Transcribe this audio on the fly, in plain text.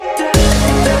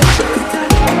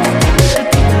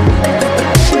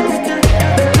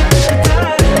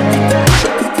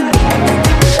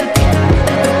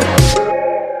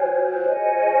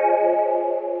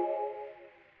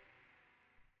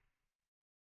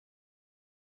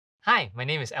Hi, my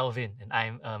name is Alvin, and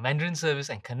I'm a Mandarin Service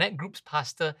and Connect Groups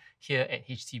pastor here at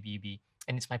HTBB.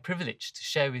 And it's my privilege to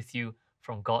share with you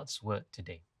from God's Word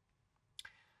today.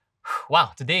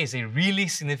 Wow, today is a really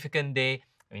significant day.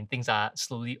 I mean, things are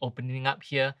slowly opening up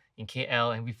here in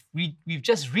KL, and we've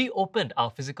just reopened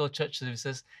our physical church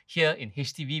services here in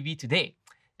HTBB today.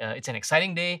 It's an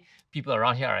exciting day. People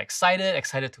around here are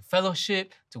excited to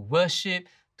fellowship, to worship,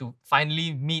 to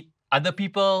finally meet other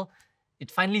people. It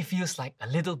finally feels like a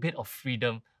little bit of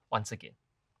freedom once again.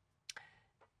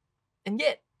 And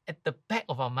yet, at the back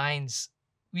of our minds,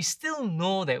 we still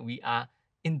know that we are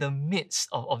in the midst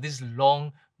of this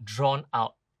long, drawn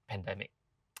out pandemic.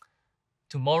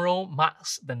 Tomorrow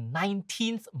marks the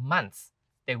 19th month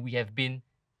that we have been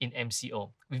in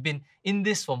MCO. We've been in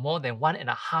this for more than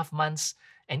 1.5 months,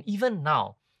 and even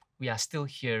now, we are still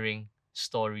hearing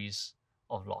stories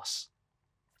of loss.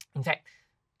 In fact,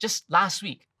 just last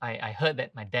week, I heard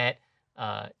that my dad,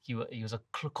 he was a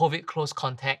COVID close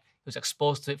contact. He was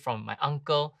exposed to it from my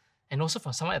uncle and also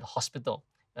from someone at the hospital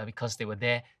because they were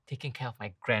there taking care of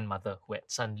my grandmother who had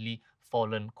suddenly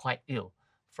fallen quite ill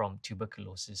from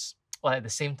tuberculosis, while at the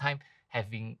same time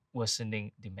having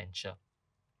worsening dementia.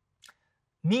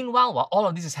 Meanwhile, while all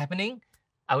of this is happening,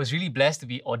 I was really blessed to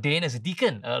be ordained as a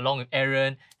deacon along with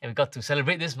Aaron, and we got to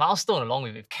celebrate this milestone along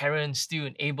with Karen, Stu,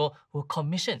 and Abel, who were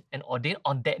commissioned and ordained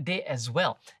on that day as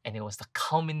well. And it was the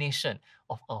culmination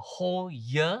of a whole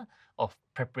year of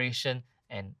preparation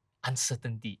and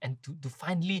uncertainty. And to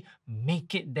finally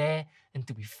make it there and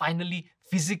to be finally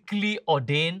physically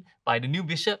ordained by the new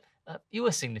bishop, it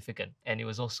was significant. And it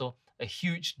was also a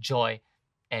huge joy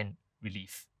and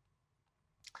relief.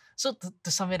 So, to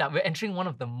sum it up, we're entering one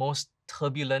of the most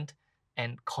turbulent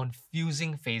and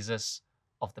confusing phases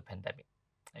of the pandemic.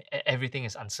 Everything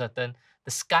is uncertain.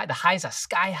 The highs are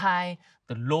sky high,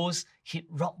 the lows hit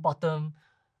rock bottom,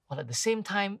 while at the same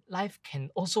time, life can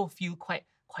also feel quite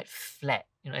flat,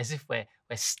 as if we're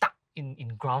stuck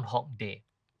in Groundhog Day.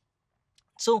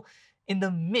 So, in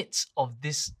the midst of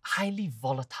this highly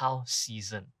volatile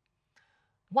season,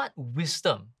 what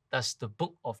wisdom does the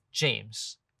book of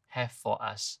James have for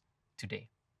us today?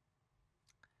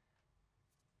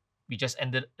 We just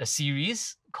ended a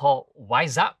series called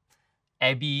Wise Up.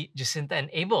 Abby, Jacinta, and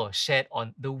Abel shared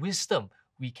on the wisdom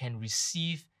we can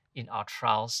receive in our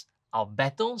trials, our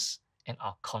battles, and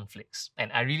our conflicts. And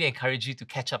I really encourage you to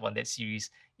catch up on that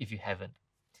series if you haven't.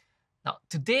 Now,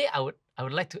 today I would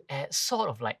like to add sort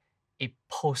of like a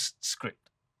postscript.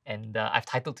 And I've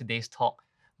titled today's talk,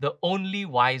 The Only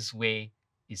Wise Way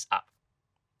is Up.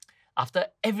 After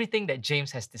everything that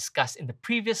James has discussed in the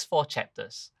previous 4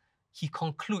 chapters, he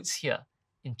concludes here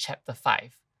in chapter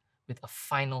 5 with a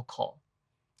final call,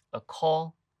 a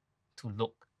call to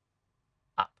look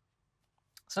up.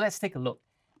 So let's take a look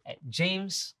at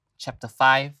James chapter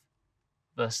 5,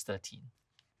 verse 13.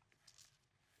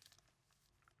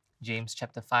 James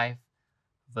chapter 5,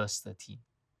 verse 13.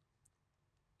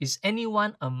 Is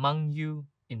anyone among you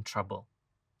in trouble?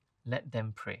 Let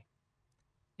them pray.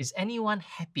 Is anyone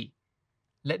happy?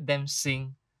 Let them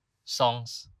sing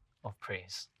songs of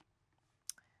praise.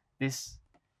 This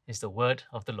is the word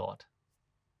of the Lord.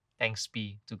 Thanks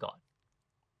be to God.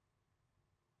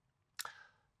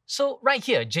 So, right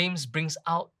here, James brings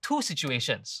out 2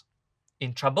 situations,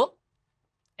 in trouble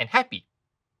and happy.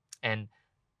 And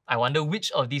I wonder which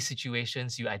of these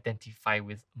situations you identify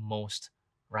with most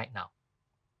right now.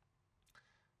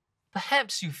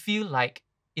 Perhaps you feel like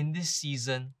in this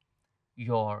season,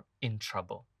 you're in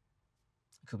trouble.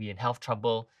 It could be in health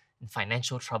trouble, in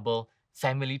financial trouble,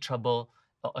 family trouble,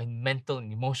 or in mental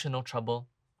and emotional trouble.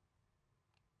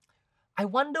 I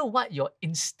wonder what your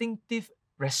instinctive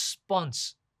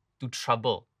response to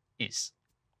trouble is.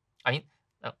 I mean,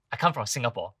 I come from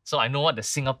Singapore, so I know what the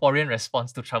Singaporean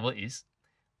response to trouble is.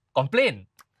 Complain.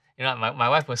 My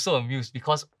wife was so amused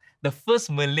because the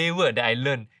first Malay word that I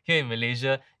learned here in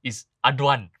Malaysia is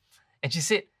aduan. And she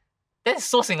said, that's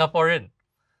so Singaporean.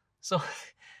 So,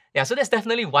 yeah, so that's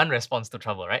definitely one response to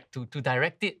trouble, right? To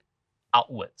direct it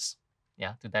outwards.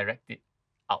 Yeah, to direct it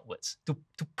outwards. To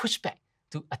push back,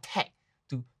 to attack,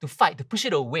 to fight, to push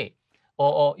it away.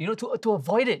 Or to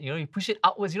avoid it, you push it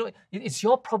outwards, it's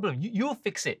your problem. You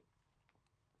fix it.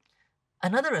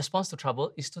 Another response to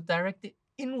trouble is to direct it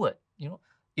inward.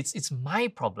 It's my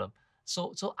problem,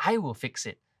 so I will fix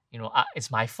it.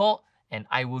 It's my fault, and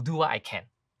I will do what I can.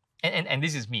 And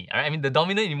this is me. All right? I mean, the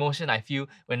dominant emotion I feel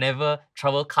whenever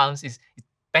trouble comes is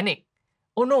panic.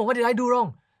 Oh no, what did I do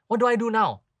wrong? What do I do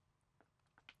now?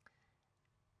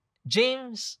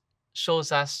 James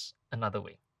shows us another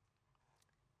way.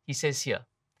 He says here,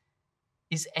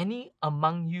 is any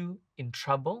among you in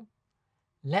trouble?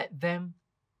 Let them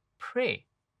pray.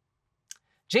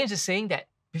 James is saying that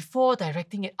before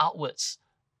directing it outwards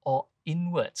or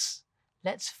inwards,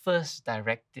 let's first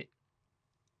direct it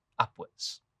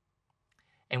upwards.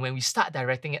 And when we start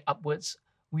directing it upwards,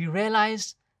 we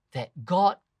realize that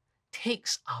God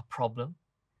takes our problem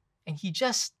and He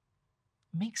just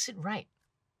makes it right.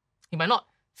 He might not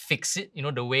fix it,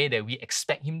 the way that we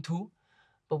expect Him to,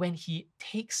 but when He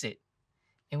takes it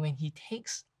and when He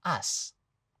takes us,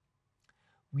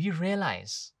 we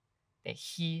realize that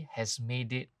He has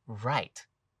made it right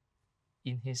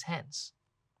in His hands.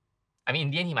 I mean,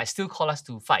 in the end, He might still call us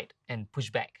to fight and push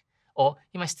back, or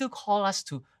He might still call us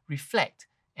to reflect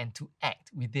and to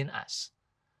act within us.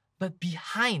 But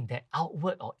behind that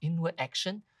outward or inward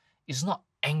action is not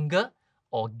anger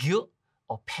or guilt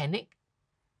or panic,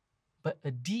 but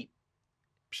a deep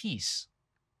peace,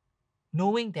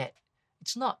 knowing that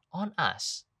it's not on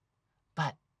us,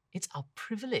 but it's our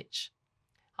privilege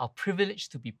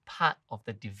to be part of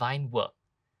the divine work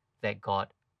that God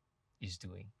is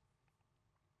doing.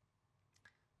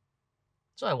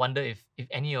 So I wonder if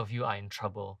any of you are in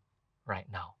trouble right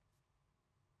now.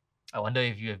 I wonder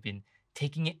if you have been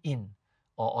taking it in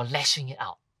or lashing it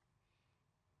out.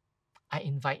 I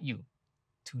invite you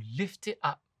to lift it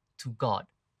up to God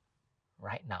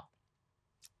right now.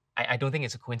 I don't think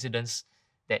it's a coincidence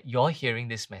that you're hearing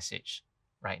this message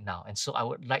right now. And so I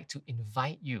would like to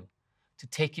invite you to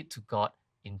take it to God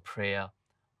in prayer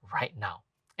right now.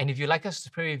 And if you'd like us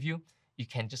to pray with you, you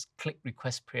can just click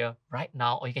request prayer right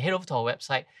now, or you can head over to our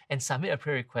website and submit a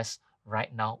prayer request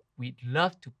right now. We'd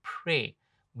love to pray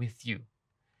with you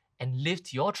and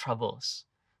lift your troubles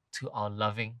to our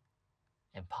loving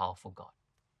and powerful God.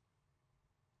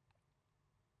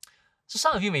 So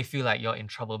some of you may feel like you're in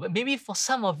trouble, but maybe for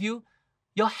some of you,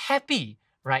 you're happy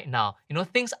right now.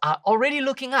 Things are already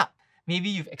looking up. Maybe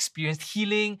you've experienced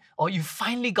healing, or you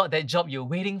finally got that job you're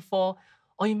waiting for,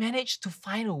 or you managed to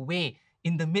find a way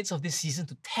in the midst of this season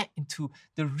to tap into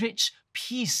the rich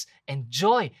peace and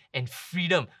joy and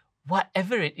freedom,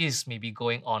 whatever it is may be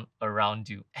going on around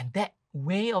you. And that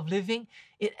way of living,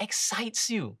 it excites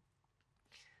you.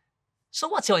 So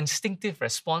what's your instinctive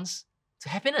response to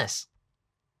happiness?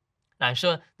 Now, I'm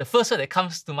sure the first word that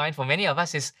comes to mind for many of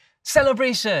us is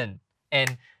celebration.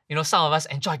 And some of us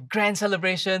enjoy grand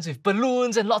celebrations with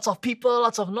balloons and lots of people,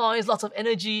 lots of noise, lots of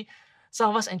energy.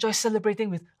 Some of us enjoy celebrating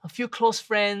with a few close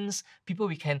friends, people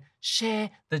we can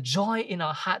share the joy in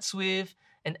our hearts with.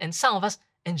 And some of us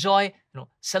enjoy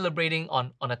celebrating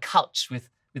on a couch with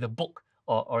a book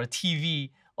or a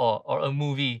TV or a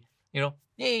movie.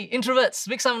 Yay, introverts,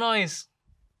 make some noise.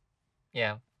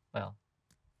 Yeah, well,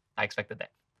 I expected that.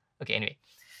 Okay, anyway.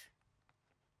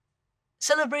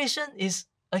 Celebration is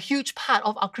a huge part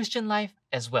of our Christian life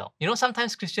as well.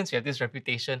 Sometimes Christians, we have this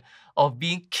reputation of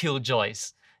being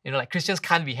killjoys. Like Christians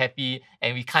can't be happy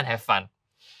and we can't have fun.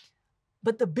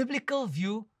 But the biblical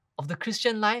view of the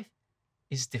Christian life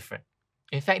is different.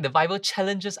 In fact, the Bible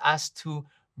challenges us to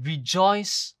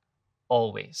rejoice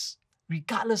always,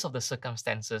 regardless of the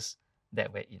circumstances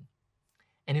that we're in.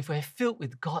 And if we're filled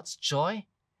with God's joy,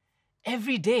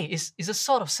 every day is a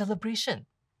sort of celebration.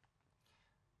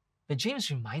 But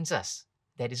James reminds us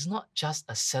that it's not just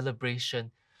a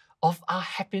celebration of our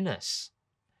happiness,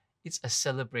 it's a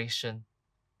celebration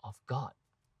of God.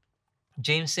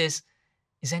 James says,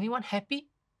 is anyone happy?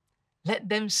 Let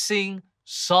them sing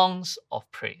songs of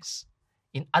praise.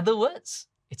 In other words,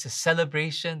 it's a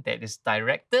celebration that is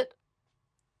directed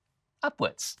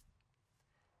upwards.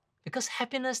 Because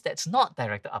happiness that's not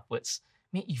directed upwards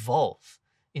may evolve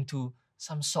into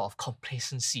some sort of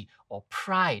complacency or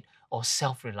pride or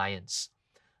self-reliance.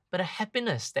 But a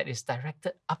happiness that is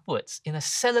directed upwards in a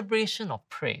celebration of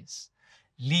praise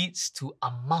leads to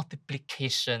a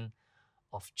multiplication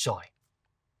of joy.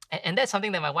 And that's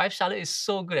something that my wife Charlotte is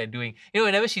so good at doing.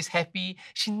 Whenever she's happy,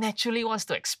 she naturally wants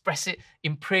to express it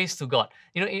in praise to God.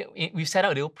 We've set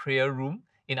out a little prayer room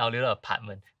in our little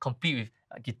apartment, complete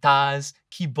with guitars,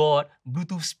 keyboard,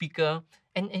 Bluetooth speaker,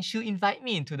 and she'll invite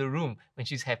me into the room when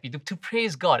she's happy to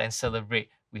praise God and celebrate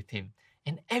with Him.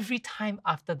 And every time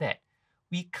after that,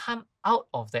 we come out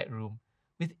of that room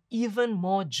with even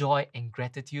more joy and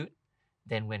gratitude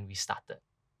than when we started.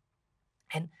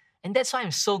 And that's why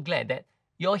I'm so glad that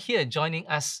you're here joining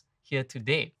us here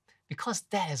today, because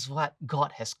that is what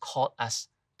God has called us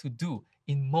to do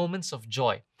in moments of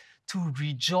joy, to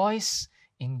rejoice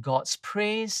in God's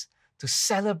praise, to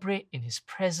celebrate in His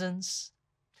presence.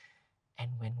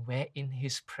 And when we're in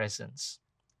His presence,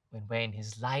 when we're in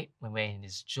His light, when we're in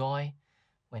His joy,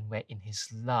 when we're in His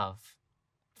love,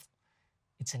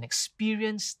 it's an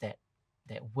experience that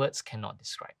words cannot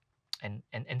describe. And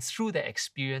through that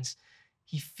experience,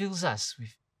 He fills us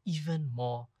with even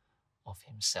more of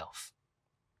himself.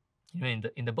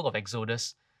 In the book of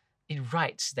Exodus, it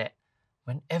writes that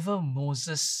whenever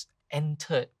Moses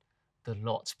entered the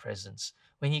Lord's presence,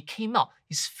 when he came out,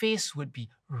 his face would be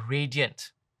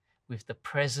radiant with the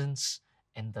presence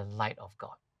and the light of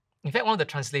God. In fact, one of the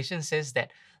translations says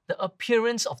that the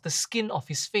appearance of the skin of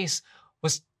his face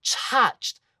was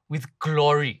charged with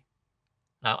glory.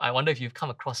 Now, I wonder if you've come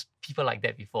across people like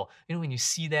that before. When you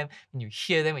see them, when you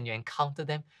hear them, when you encounter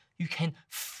them, you can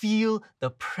feel the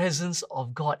presence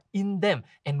of God in them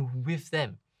and with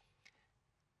them.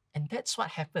 And that's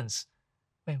what happens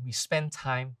when we spend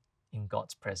time in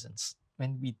God's presence,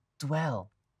 when we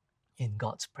dwell in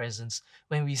God's presence,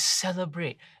 when we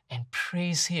celebrate and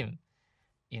praise Him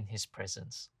in His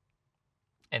presence.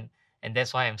 And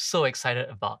that's why I'm so excited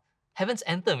about Heaven's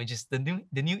Anthem, which is the new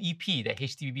EP that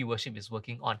HTBB Worship is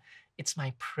working on. It's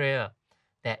my prayer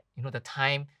that the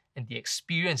time and the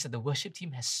experience that the worship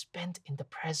team has spent in the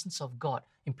presence of God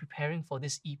in preparing for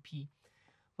this EP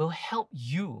will help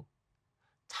you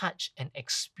touch and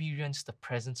experience the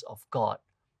presence of God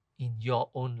in your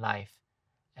own life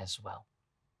as well.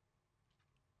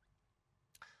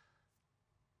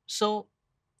 So,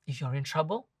 if you're in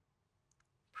trouble,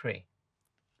 pray.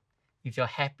 If you're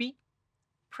happy,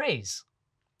 praise.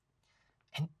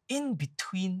 And in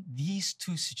between these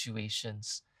two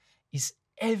situations is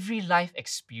every life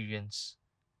experience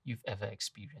you've ever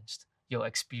experienced, you're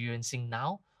experiencing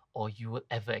now, or you will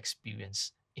ever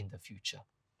experience in the future.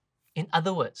 In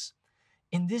other words,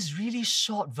 in this really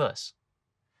short verse,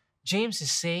 James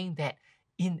is saying that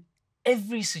in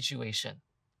every situation,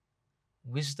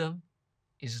 wisdom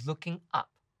is looking up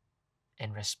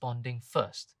and responding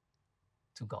first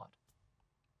to God.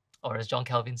 Or as John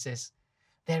Calvin says,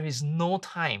 there is no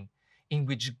time in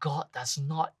which God does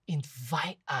not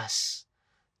invite us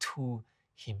to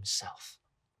Himself.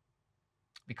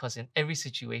 Because in every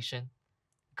situation,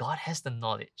 God has the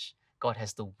knowledge, God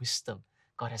has the wisdom,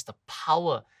 God has the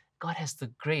power, God has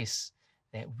the grace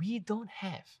that we don't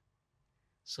have.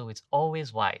 So it's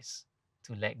always wise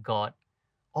to let God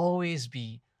always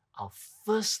be our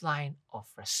first line of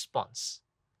response,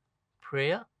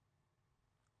 prayer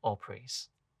or praise.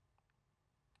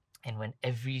 And when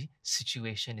every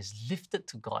situation is lifted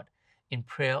to God in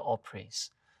prayer or praise,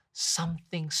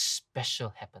 something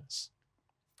special happens.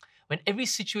 When every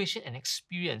situation and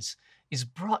experience is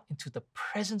brought into the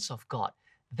presence of God,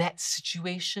 that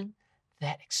situation,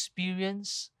 that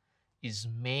experience is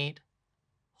made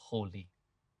holy.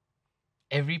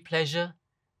 Every pleasure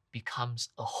becomes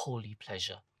a holy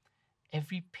pleasure.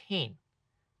 Every pain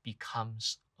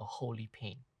becomes a holy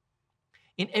pain.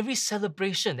 In every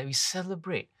celebration that we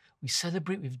celebrate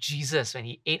with Jesus when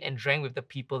He ate and drank with the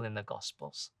people in the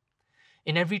Gospels.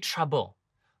 In every trouble,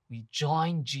 we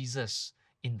join Jesus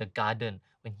in the garden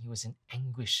when He was in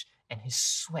anguish and His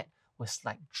sweat was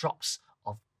like drops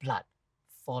of blood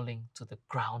falling to the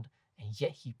ground, and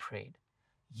yet He prayed,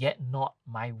 "Yet not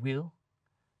my will,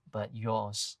 but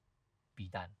yours be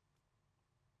done."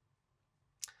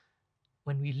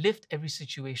 When we lift every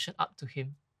situation up to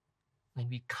Him, when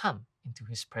we come into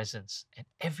His presence at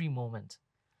every moment,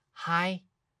 high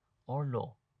or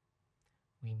low,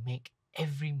 we make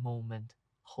every moment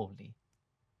holy.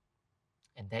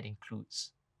 And that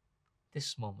includes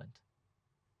this moment,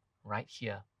 right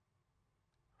here,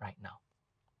 right now.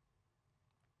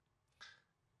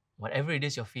 Whatever it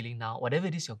is you're feeling now, whatever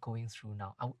it is you're going through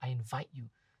now, I invite you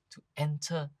to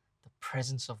enter the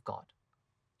presence of God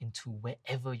into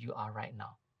wherever you are right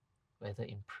now, whether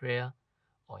in prayer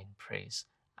or in praise.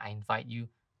 I invite you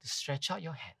to stretch out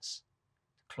your hands,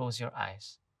 to close your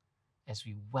eyes as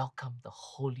we welcome the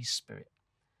Holy Spirit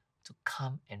to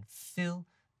come and fill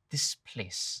this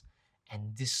place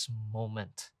and this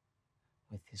moment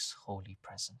with His holy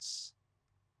presence.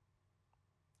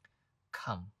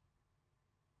 Come,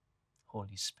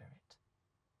 Holy Spirit.